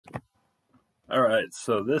All right,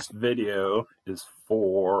 so this video is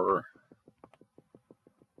for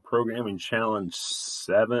Programming Challenge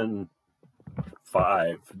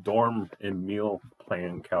 7.5 Dorm and Meal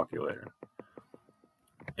Plan Calculator.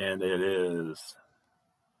 And it is,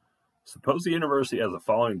 suppose the university has the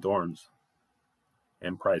following dorms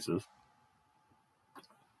and prices.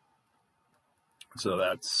 So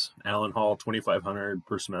that's Allen Hall, $2,500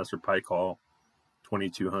 per semester, Pike Hall,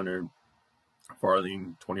 $2,200,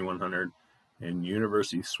 Farthing, $2,100, and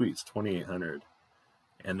University Suites, $2,800.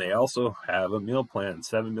 And they also have a meal plan,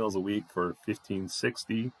 7 meals a week for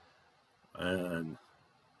 $1,560. And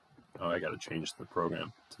I got to change the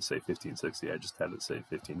program to say $1,560. I just had it say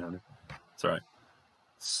 $1,500. It's all right.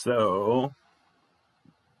 So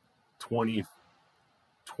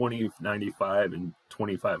 $2,095 and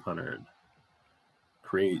 $2,500.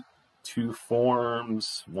 Create 2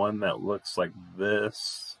 forms, one that looks like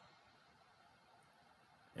this,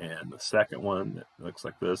 and the second one that looks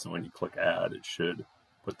like this. And when you click add, it should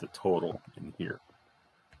put the total in here.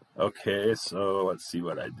 Okay, so let's see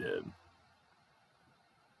what I did.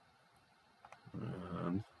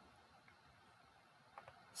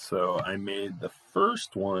 So I made the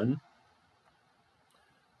first one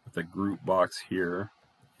with a group box here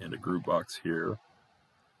and a group box here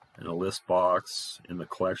and a list box. In the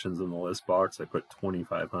collections in the list box, I put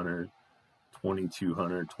 2,500,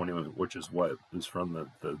 2,200, 21, which is what is from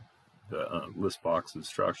the list box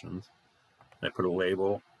instructions. I put a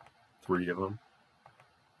label, 3 of them,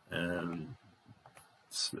 and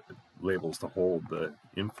labels to hold the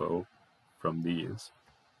info from these.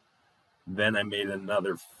 Then I made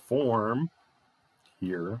another form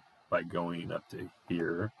here by going up to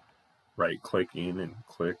here, right clicking and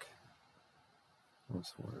click. Where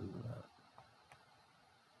is that?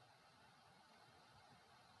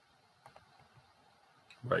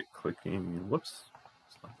 Right clicking, whoops,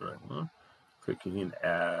 it's not the right one. Clicking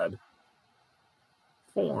add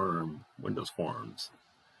form, Windows Forms,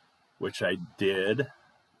 which I did,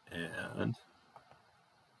 and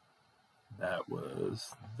that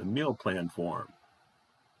was the meal plan form.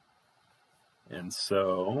 And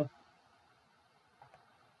so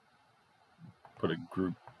put a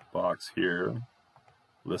group box here,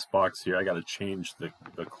 list box here. I got to change the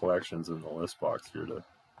collections in the list box here to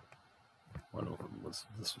one of them was,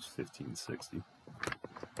 this was 1,560.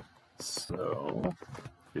 So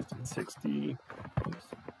 1,560.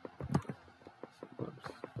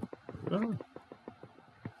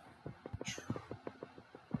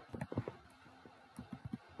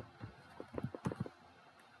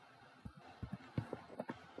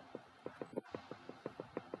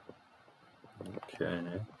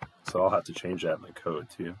 Okay, so I'll have to change that in the code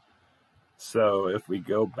too. So if we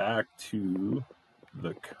go back to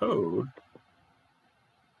the code,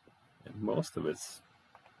 and most of it's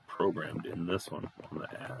programmed in this one on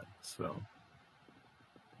the add. So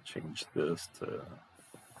change this to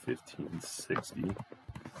 1,560.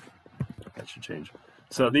 That should change.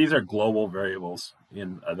 So these are global variables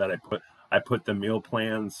in that I put the meal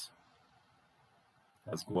plans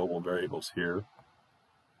as global variables here.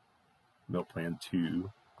 Meal plan 2,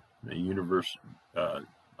 the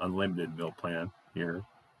unlimited meal plan here,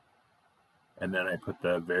 and then I put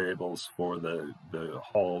the variables for the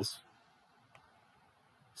halls.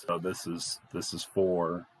 So this is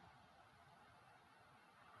for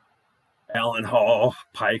Allen Hall,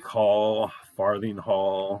 Pike Hall, Farthing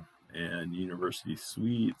Hall, and University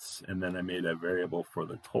Suites. And then I made a variable for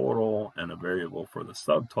the total and a variable for the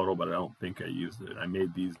subtotal, but I don't think I used it. I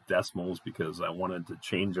made these decimals because I wanted to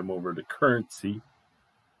change them over to currency,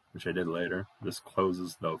 which I did later. This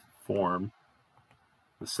closes the form.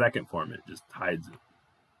 The second form, it just hides it.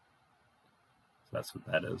 So that's what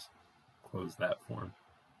that is. Close that form.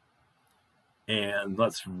 And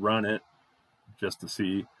let's run it just to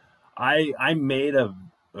see. I made a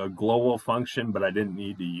global function, but I didn't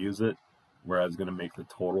need to use it, where I was going to make the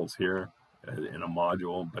totals here in a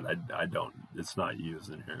module, but I don't, it's not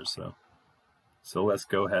used in here. So let's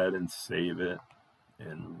go ahead and save it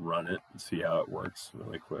and run it and see how it works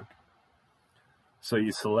really quick. So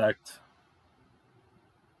you select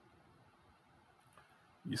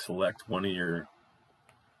one of your,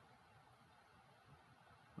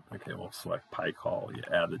 okay, we'll select Pike Hall. You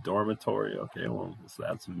add the dormitory. Okay, well, let's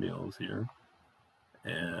add some meals here.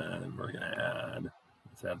 And we're going to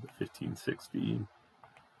let's add the 1,560,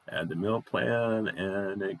 add the meal plan,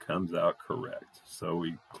 and it comes out correct. So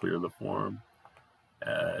we clear the form,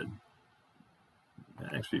 add,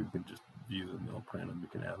 and actually we can just view the meal plan and we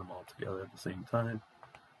can add them all together at the same time.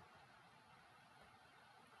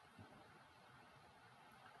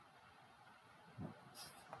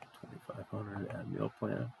 $2,500, add meal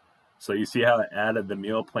plan. So you see how it added the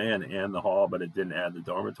meal plan and the hall, but it didn't add the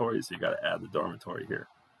dormitory. So you got to add the dormitory here.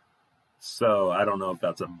 So I don't know if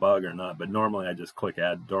that's a bug or not, but normally I just click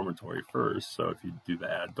add dormitory first. So if you do the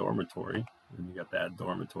add dormitory, then you got the add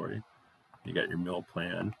dormitory. You got your meal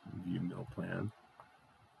plan, view meal plan,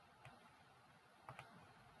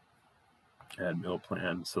 add meal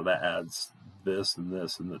plan. So that adds this and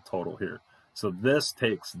this and the total here. So this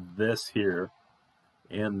takes this here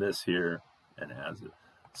and this here and adds it.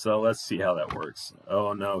 So let's see how that works.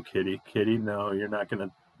 Oh no, Kitty. Kitty, no, you're not going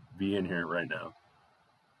to be in here right now.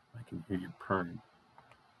 I can hear you purring.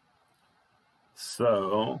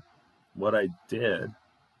 So what I did,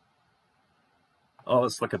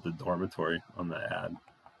 let's look at the dormitory on the ad.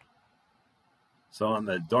 So on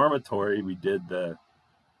the dormitory, we did the,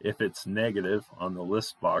 if it's negative on the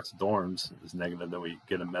list box, dorms is negative, then we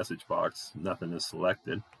get a message box, nothing is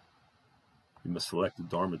selected. You must select the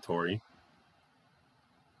dormitory.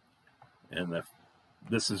 And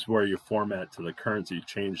this is where you format to the currency.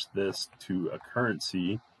 Change this to a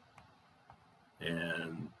currency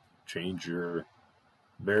and change your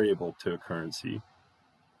variable to a currency.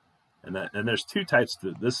 And there's two types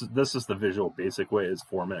to this. This is the Visual Basic way, is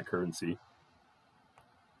format currency.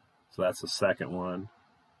 So that's the second one.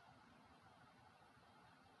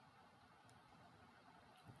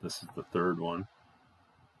 This is the third one.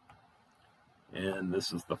 And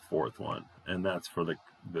this is the fourth one. And that's for the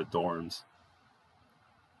dorms.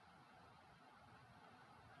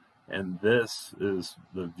 And this is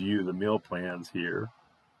the view the meal plans here.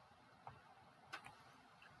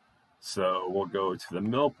 So we'll go to the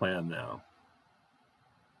meal plan now.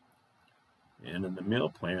 And in the meal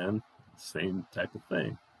plan, same type of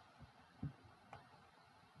thing.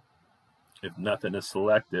 If nothing is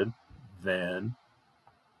selected, then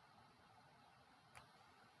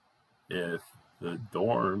if the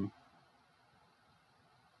dorm,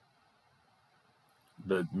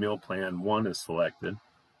 the meal plan 1 is selected,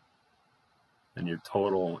 and your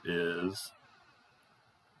total is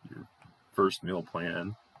your first meal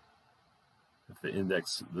plan. If the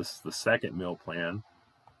index, this is the second meal plan.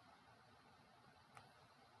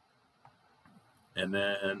 And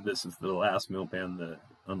then this is the last meal plan, the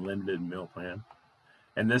unlimited meal plan.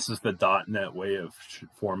 And this is the .NET way of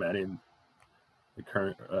formatting the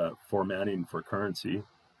current formatting for currency,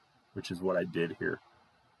 which is what I did here.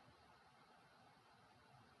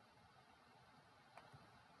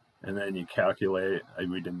 And then you calculate. I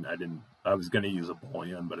was going to use a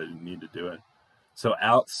Boolean, but I didn't need to do it. So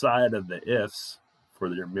outside of the ifs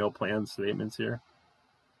for your meal plan statements here,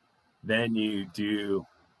 then you do,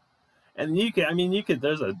 and you can,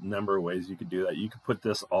 there's a number of ways you could do that. You could put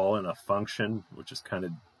this all in a function, which is kind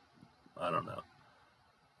of, I don't know,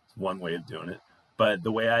 it's one way of doing it. But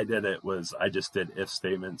the way I did it was I just did if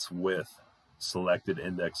statements with selected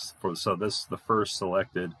index for, so this is the first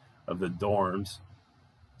selected of the dorms.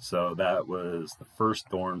 So that was the first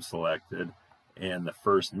dorm selected and the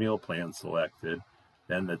first meal plan selected.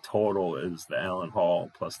 Then the total is the Allen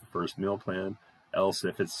Hall plus the first meal plan. Else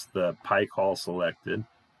if it's the Pike Hall selected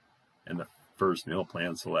and the first meal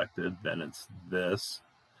plan selected, then it's this.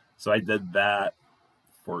 So I did that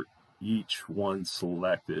for each one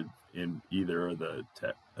selected in either of the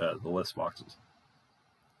list boxes.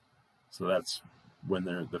 So that's when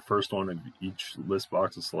the first one of each list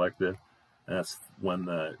box is selected. And that's when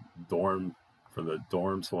the dorm, for the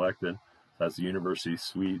dorm selected. That's the University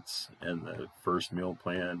Suites and the first meal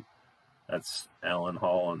plan. That's Allen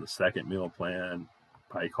Hall on the second meal plan,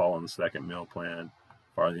 Pike Hall on the second meal plan,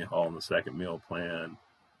 Farthing Hall on the second meal plan,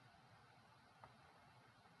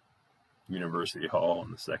 University Hall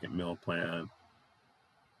on the second meal plan,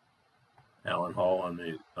 Allen Hall on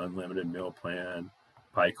the unlimited meal plan,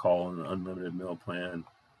 Pike Hall on the unlimited meal plan,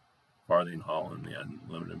 Farthing Hall in the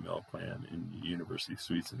unlimited meal plan, and University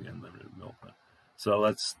Suites in the unlimited meal plan. So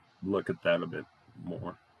let's look at that a bit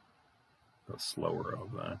more. Go slower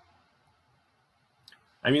over that.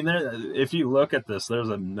 I mean, if you look at this, there's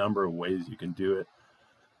a number of ways you can do it.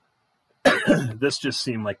 This just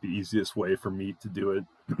seemed like the easiest way for me to do it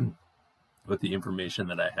with the information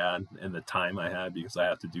that I had and the time I had, because I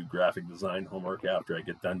have to do graphic design homework after I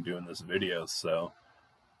get done doing this video. So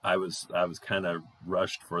I was kind of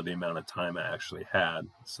rushed for the amount of time I actually had.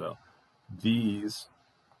 So these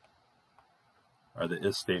are the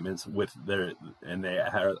if statements with their, and they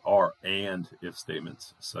are and if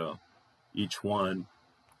statements. So each one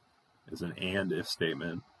is an and if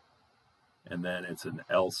statement, and then it's an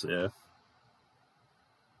else if.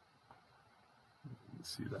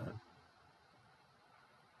 Let's see that.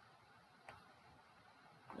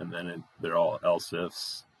 And then they're all else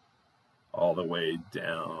ifs all the way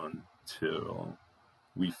down to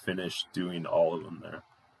we finish doing all of them there.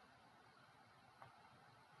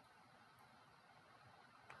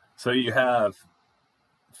 So you have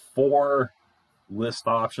 4 list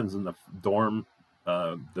options in the dorm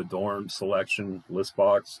selection list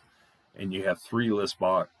box, and you have 3 list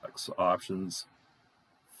box options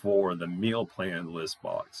for the meal plan list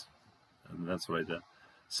box, and that's what I did.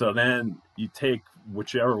 So then you take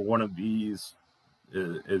whichever one of these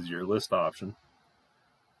is your list option,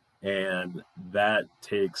 and that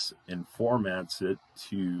takes and formats it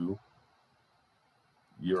to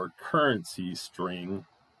your currency string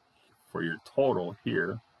for your total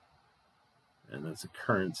here, and that's a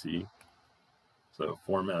currency. So it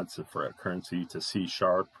formats it for a currency to C#,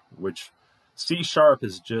 which C#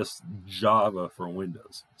 is just Java for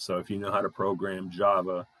Windows. So if you know how to program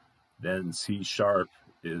Java, then C#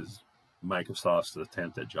 is Microsoft's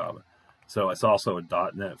attempt at Java. So it's also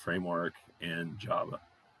a .NET framework and Java.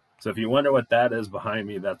 So if you wonder what that is behind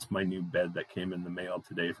me, that's my new bed that came in the mail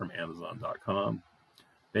today from Amazon.com.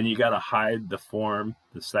 Then you got to hide the form,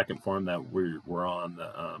 the second form that we're on,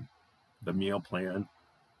 the meal plan.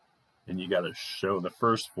 And you got to show the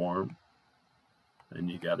first form, and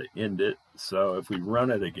you got to end it. So if we run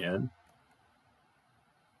it again,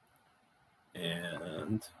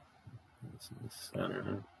 and it's in the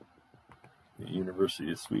center, the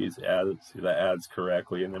University of Swedes added, see that adds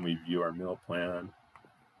correctly, and then we view our meal plan.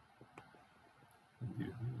 Do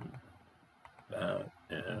that,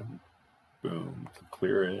 and boom, to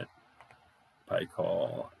clear it,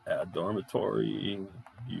 PyCall, add dormitory,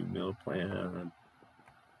 view meal plan,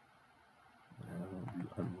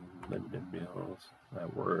 unlimited meals,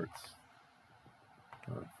 that works.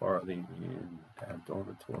 Farthing in, add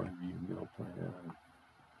dormitory, view meal plan,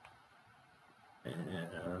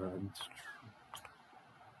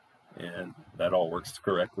 and that all works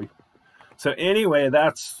correctly. So anyway,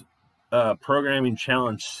 that's programming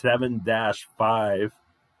challenge 7-5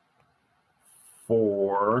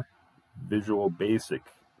 for Visual Basic,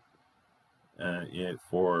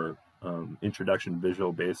 for Introduction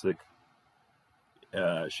Visual Basic,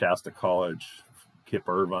 Shasta College, Kip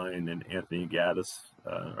Irvine and Anthony Gaddis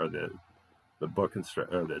are the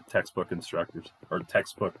textbook instructors, or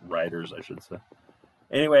textbook writers, I should say.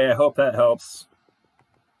 Anyway, I hope that helps.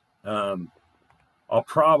 I'll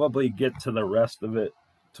probably get to the rest of it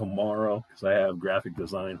tomorrow because I have graphic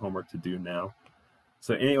design homework to do now.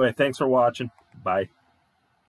 So anyway, thanks for watching. Bye.